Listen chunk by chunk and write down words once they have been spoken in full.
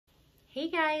Hey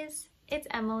guys, it's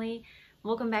Emily.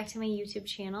 Welcome back to my YouTube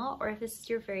channel, or if this is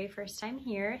your very first time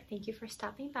here, thank you for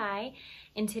stopping by.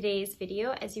 In today's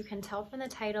video, as you can tell from the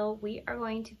title, we are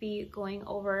going to be going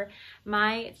over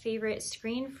my favorite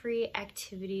screen-free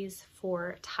activities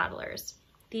for toddlers.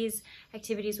 These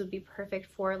activities would be perfect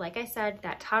for, like I said,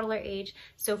 that toddler age.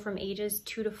 So from ages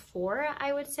 2 to 4,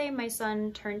 I would say. My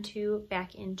son turned 2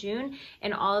 back in June,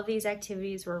 and all of these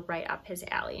activities were right up his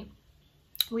alley.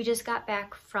 We just got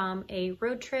back from a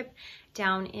road trip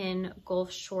down in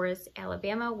Gulf Shores,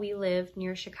 Alabama. We live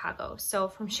near Chicago. So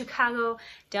from Chicago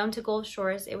down to Gulf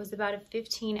Shores, it was about a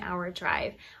 15-hour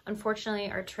drive. Unfortunately,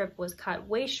 our trip was cut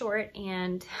way short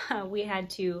and we had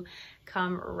to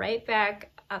come right back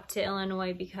up to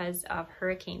Illinois because of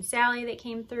Hurricane Sally that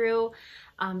came through.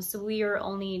 So we were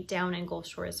only down in Gulf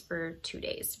Shores for 2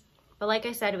 days. But like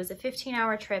I said, it was a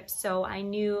 15-hour trip, so I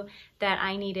knew that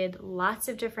I needed lots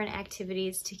of different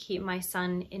activities to keep my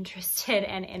son interested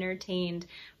and entertained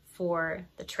for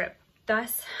the trip.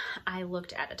 Thus, I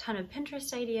looked at a ton of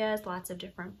Pinterest ideas, lots of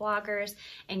different bloggers,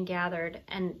 and gathered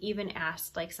and even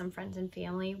asked like some friends and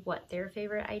family what their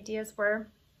favorite ideas were.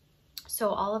 So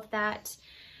all of that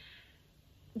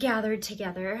gathered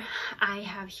together, I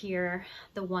have here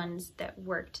the ones that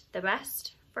worked the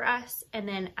best for us, and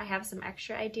then I have some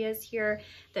extra ideas here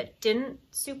that didn't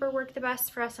super work the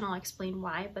best for us, and I'll explain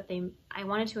why, but I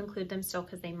wanted to include them still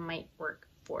because they might work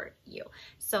for you.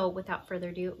 So without further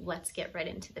ado, let's get right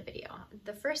into the video.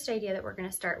 The first idea that we're going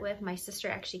to start with, my sister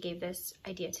actually gave this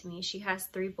idea to me. She has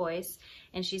 3 boys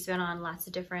and she's been on lots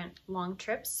of different long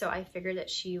trips, so I figured that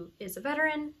she is a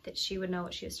veteran, that she would know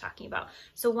what she was talking about.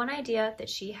 So one idea that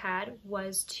she had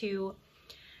was to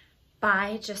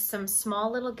buy just some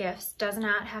small little gifts. Does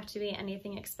not have to be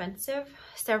anything expensive.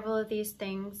 Several of these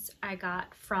things I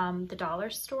got from the dollar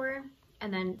store,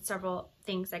 and then several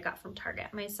things I got from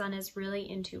Target. My son is really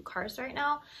into cars right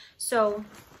now, so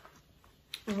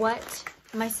what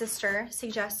my sister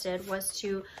suggested was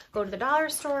to go to the dollar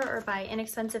store or buy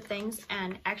inexpensive things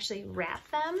and actually wrap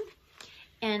them,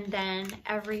 and then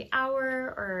every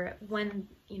hour, or when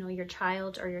your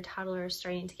child or your toddler is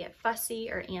starting to get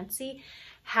fussy or antsy,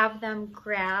 have them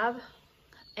grab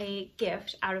a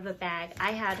gift out of a bag.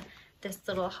 I had this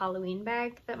little Halloween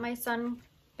bag that my son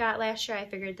got last year. I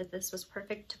figured that this was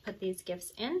perfect to put these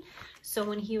gifts in. So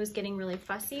when he was getting really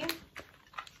fussy,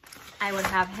 I would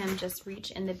have him just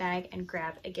reach in the bag and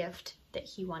grab a gift that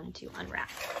he wanted to unwrap.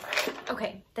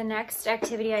 Okay, the next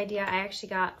activity idea I actually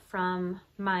got from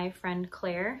my friend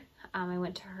Claire. I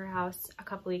went to her house a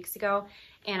couple weeks ago,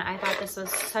 and I thought this was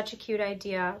such a cute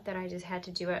idea that I just had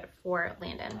to do it for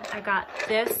Landon. I got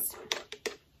this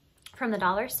from the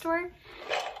dollar store,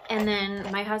 and then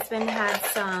my husband had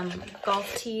some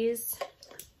golf tees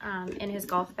in his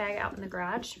golf bag out in the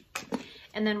garage.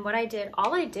 And then what I did,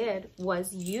 all I did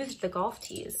was use the golf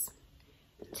tees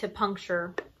to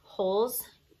puncture holes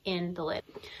in the lid.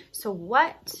 So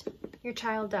what your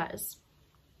child does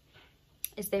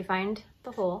is they find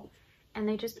the hole and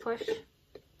they just push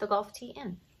the golf tee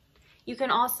in. You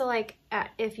can also, like,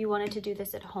 if you wanted to do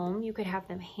this at home, you could have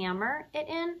them hammer it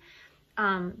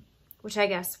in, which I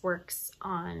guess works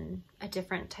on a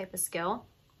different type of skill,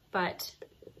 but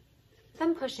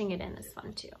them pushing it in is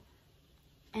fun too.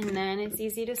 And then it's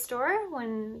easy to store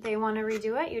when they want to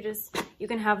redo it. You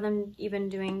can have them even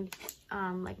doing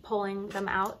like pulling them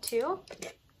out too.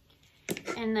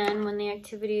 And then when the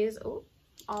activity is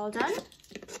all done,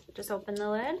 just open the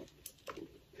lid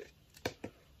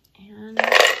and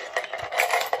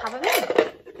pop them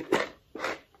in.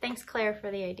 Thanks, Claire,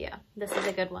 for the idea. This is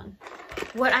a good one.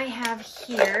 What I have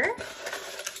here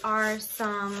are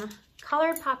some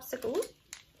colored popsicle.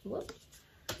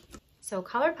 So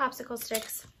colored popsicle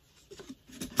sticks.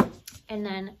 And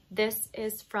then this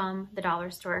is from the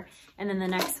dollar store. And then the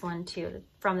next one too,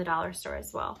 from the dollar store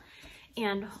as well.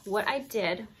 And what I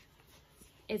did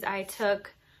is I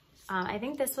took, I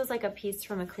think this was like a piece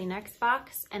from a Kleenex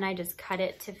box, and I just cut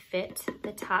it to fit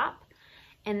the top.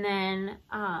 And then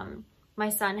my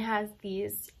son has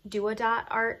these Duodot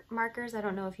art markers. I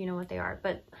don't know if you know what they are,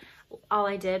 but all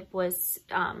I did was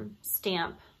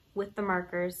stamp with the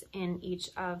markers in each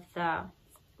of the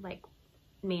like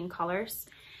main colors.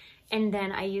 And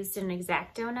then I used an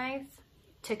X-Acto knife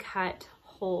to cut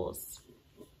holes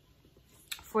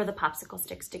for the popsicle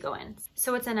sticks to go in.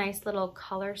 So it's a nice little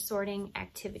color sorting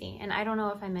activity. And I don't know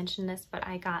if I mentioned this, but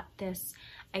I got this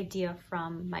idea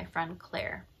from my friend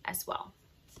Claire as well.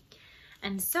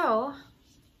 And so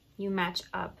you match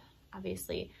up,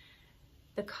 obviously,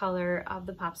 the color of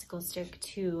the popsicle stick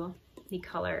to the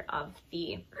color of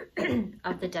the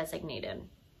of the designated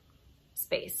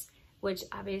space, which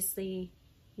obviously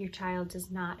Your child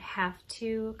does not have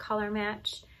to color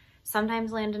match.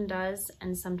 Sometimes Landon does,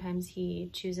 and sometimes he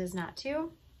chooses not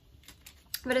to,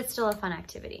 but it's still a fun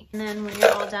activity. And then when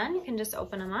you're all done, you can just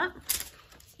open them up.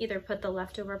 Either put the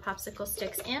leftover popsicle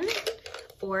sticks in,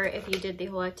 or if you did the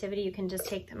whole activity, you can just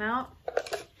take them out,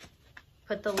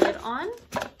 put the lid on,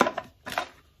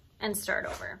 and start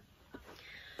over.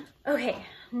 Okay,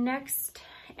 next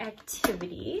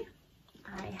activity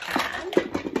I had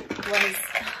was,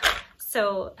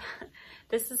 so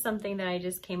this is something that I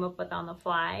just came up with on the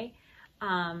fly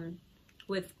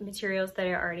with materials that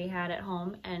I already had at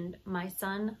home, and my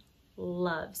son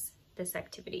loves this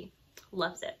activity,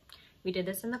 loves it. We did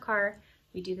this in the car,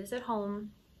 we do this at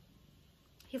home,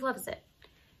 he loves it.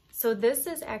 So this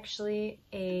is actually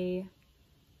a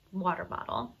water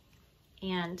bottle,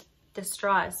 and the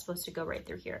straw is supposed to go right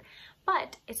through here,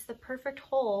 but it's the perfect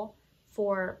hole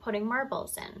for putting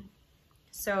marbles in.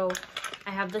 So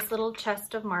I have this little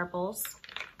chest of marbles,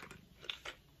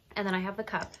 and then I have the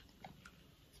cup.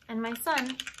 And my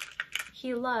son,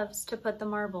 he loves to put the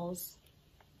marbles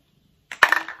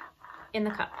in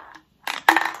the cup.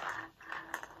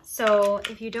 So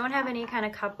if you don't have any kind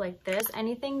of cup like this,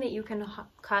 anything that you can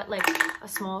cut like a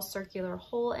small circular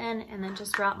hole in and then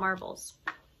just drop marbles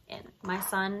in. My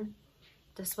son,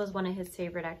 this was one of his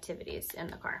favorite activities in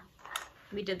the car.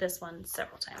 We did this one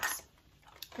several times.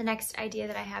 The next idea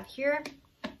that I have here,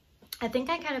 I think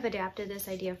I kind of adapted this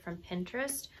idea from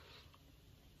Pinterest.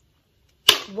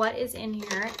 What is in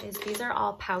here is these are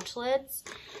all pouch lids.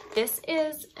 This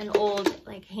is an old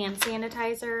like hand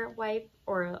sanitizer wipe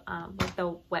or like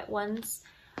the wet ones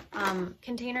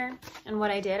container. And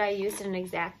what I did, I used an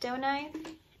X-Acto knife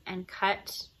and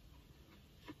cut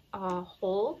a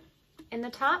hole in the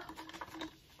top.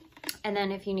 And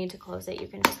then if you need to close it, you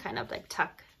can just kind of like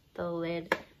tuck the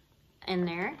lid in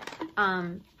there.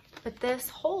 But this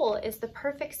hole is the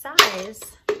perfect size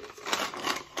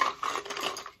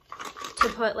to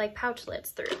put like pouch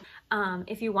lids through.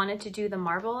 If you wanted to do the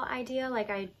marble idea like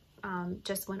I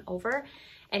just went over,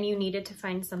 and you needed to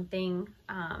find something,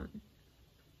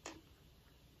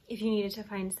 if you needed to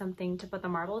find something to put the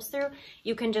marbles through,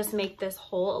 you can just make this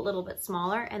hole a little bit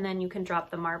smaller, and then you can drop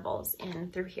the marbles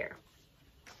in through here.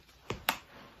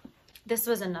 This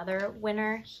was another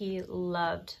winner. He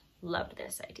loved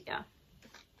this idea.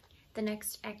 The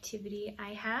next activity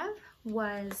I have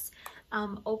was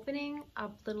opening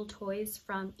up little toys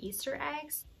from Easter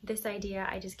eggs. This idea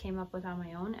I just came up with on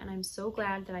my own, and I'm so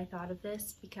glad that I thought of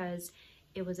this because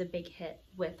it was a big hit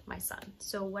with my son.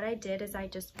 So what I did is I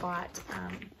just bought,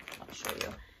 I'll show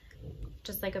you,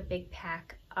 just like a big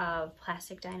pack of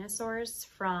plastic dinosaurs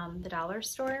from the dollar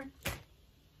store.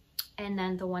 And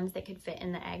then the ones that could fit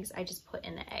in the eggs, I just put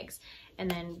in the eggs, and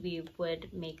then we would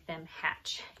make them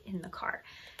hatch in the car.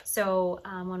 So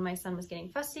when my son was getting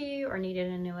fussy or needed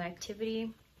a new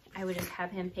activity, I would just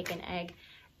have him pick an egg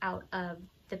out of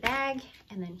the bag,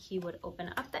 and then he would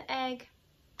open up the egg,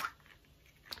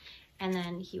 and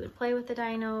then he would play with the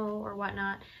dino or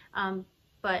whatnot.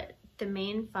 But the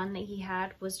main fun that he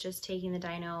had was just taking the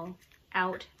dino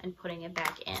out and putting it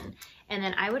back in. And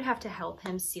then I would have to help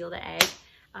him seal the egg.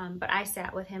 But I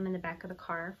sat with him in the back of the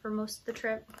car for most of the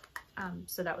trip,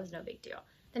 so that was no big deal.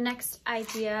 The next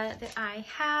idea that I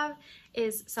have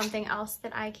is something else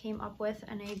that I came up with,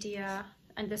 an idea,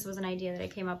 and this was an idea that I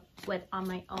came up with on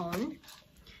my own.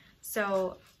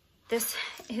 So this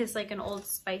is like an old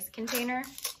spice container,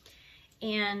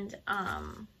 and I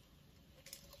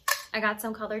got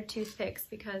some colored toothpicks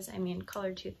because, I mean,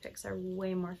 colored toothpicks are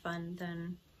way more fun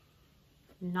than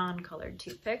non-colored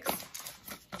toothpicks.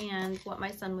 And what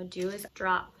my son would do is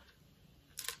drop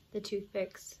the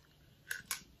toothpicks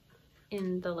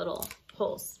in the little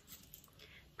holes.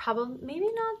 Probably,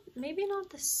 maybe not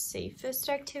the safest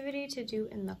activity to do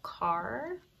in the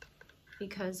car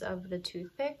because of the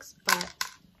toothpicks, but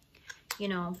you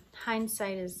know,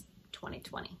 hindsight is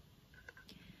 20/20.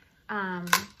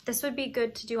 This would be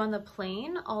good to do on the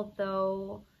plane,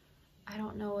 although I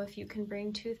don't know if you can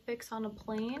bring toothpicks on a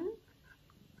plane.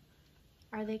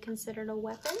 Are they considered a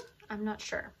weapon? I'm not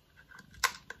sure.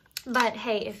 But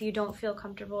hey, if you don't feel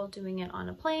comfortable doing it on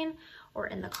a plane or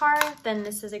in the car, then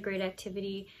this is a great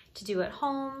activity to do at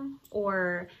home,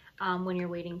 or when you're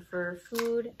waiting for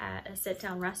food at a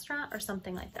sit-down restaurant or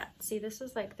something like that. See, this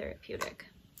is like therapeutic.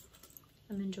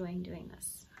 I'm enjoying doing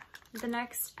this. The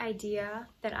next idea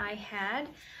that I had,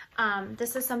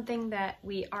 this is something that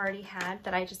we already had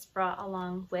that I just brought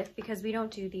along with because we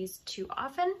don't do these too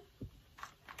often.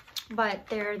 But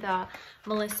they're the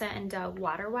Melissa and Doug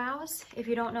Water Wows. If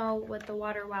you don't know what the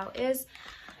Water Wow is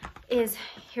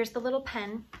here's the little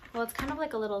pen. Well, it's kind of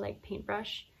like a little like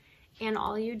paintbrush, and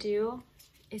all you do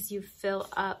is you fill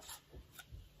up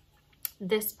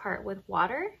this part with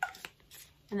water,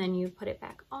 and then you put it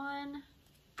back on,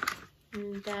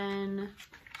 and then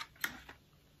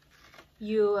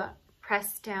you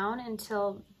press down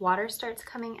until water starts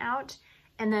coming out,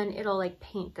 and then it'll like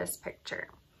paint this picture.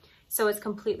 So it's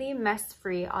completely mess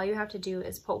free. All you have to do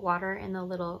is put water in the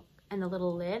little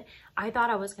lid. I thought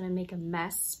I was gonna make a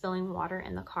mess spilling water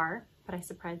in the car, but I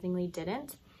surprisingly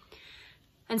didn't.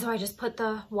 And so I just put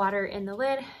the water in the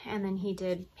lid, and then he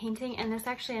did painting, and this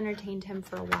actually entertained him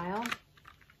for a while.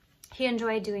 He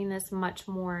enjoyed doing this much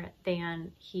more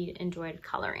than he enjoyed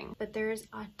coloring. But there's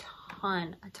a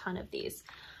ton of these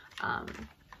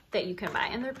that you can buy,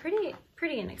 and they're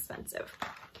pretty inexpensive.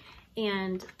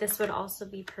 And this would also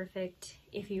be perfect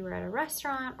if you were at a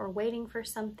restaurant or waiting for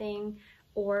something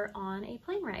or on a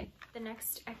plane ride. The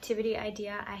next activity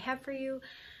idea I have for you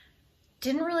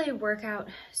didn't really work out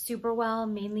super well,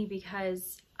 mainly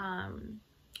because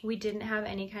we didn't have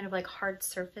any kind of like hard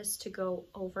surface to go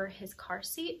over his car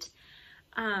seat.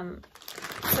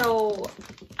 So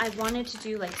I wanted to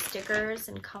do like stickers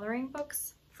and coloring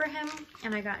books for him,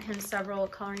 and I got him several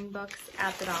coloring books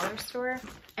at the dollar store,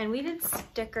 and we did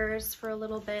stickers for a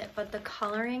little bit, but the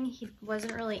coloring, he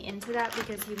wasn't really into that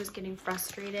because he was getting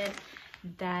frustrated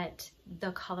that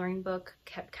the coloring book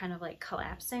kept kind of like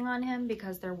collapsing on him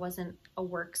because there wasn't a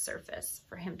work surface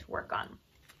for him to work on.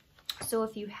 So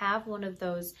if you have one of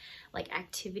those like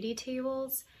activity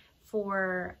tables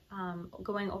for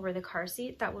going over the car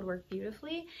seat, that would work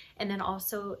beautifully. And then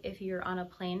also if you're on a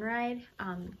plane ride,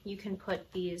 you can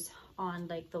put these on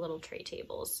like the little tray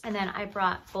tables. And then I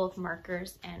brought both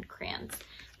markers and crayons,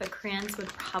 but crayons would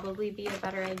probably be a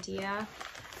better idea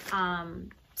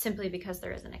simply because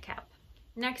there isn't a cap.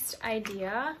 Next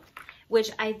idea,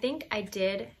 which I think I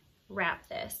did wrap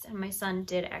this, and my son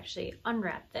did actually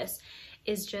unwrap this,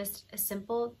 is just a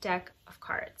simple deck of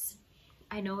cards.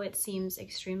 I know it seems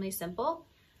extremely simple,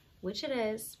 which it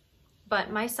is,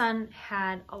 but my son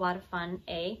had a lot of fun,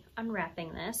 A,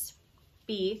 unwrapping this,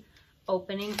 B,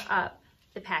 opening up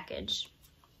the package,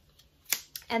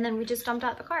 and then we just dumped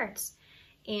out the cards.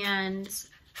 And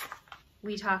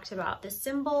we talked about the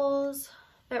symbols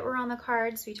that were on the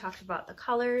cards, we talked about the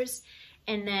colors,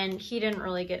 and then he didn't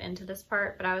really get into this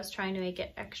part, but I was trying to make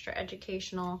it extra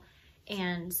educational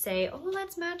and say, oh,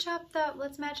 let's match up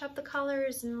the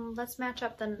colors, and let's match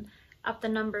up the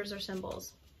numbers or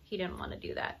symbols. He didn't want to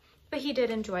do that, but he did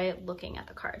enjoy looking at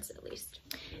the cards at least.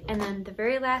 And then the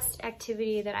very last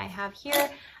activity that I have here,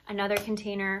 another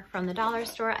container from the dollar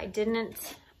store. I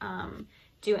didn't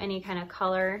do any kind of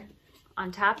color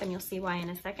on top, and you'll see why in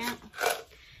a second.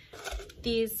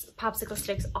 These popsicle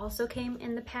sticks also came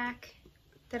in the pack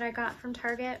that I got from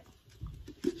Target.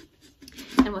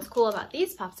 And what's cool about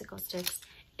these popsicle sticks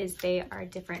is they are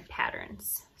different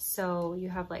patterns. So you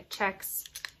have like checks,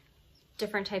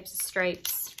 different types of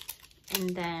stripes,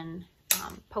 and then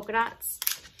polka dots.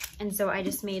 And so I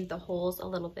just made the holes a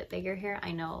little bit bigger here.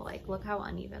 I know, like, look how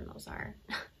uneven those are.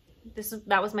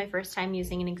 That was my first time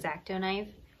using an X-Acto knife.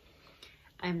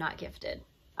 I'm not gifted,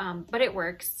 but it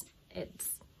works.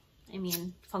 It's, I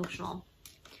mean, functional.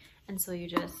 And so you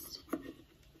just,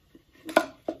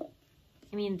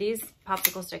 I mean, these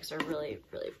popsicle sticks are really,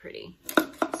 really pretty.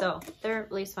 So they're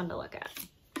at least fun to look at.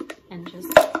 And just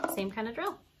same kind of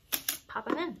drill. Pop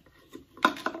them in.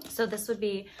 So this would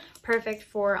be perfect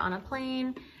for on a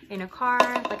plane, in a car,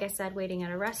 like I said, waiting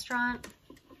at a restaurant.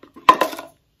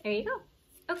 There you go.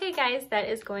 Okay guys, that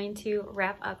is going to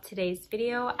wrap up today's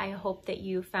video. I hope that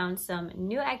you found some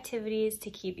new activities to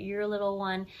keep your little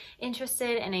one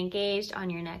interested and engaged on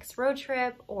your next road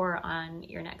trip or on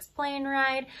your next plane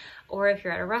ride, or if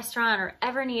you're at a restaurant or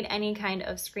ever need any kind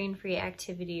of screen-free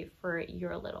activity for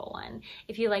your little one.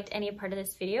 If you liked any part of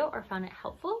this video or found it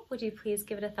helpful, would you please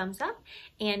give it a thumbs up?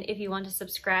 And if you want to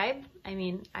subscribe, I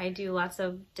mean, I do lots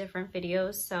of different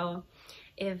videos, so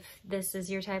if this is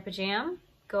your type of jam,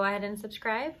 go ahead and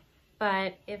subscribe.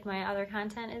 But if my other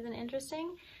content isn't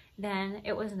interesting, then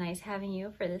it was nice having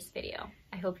you for this video.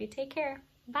 I hope you take care.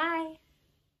 Bye.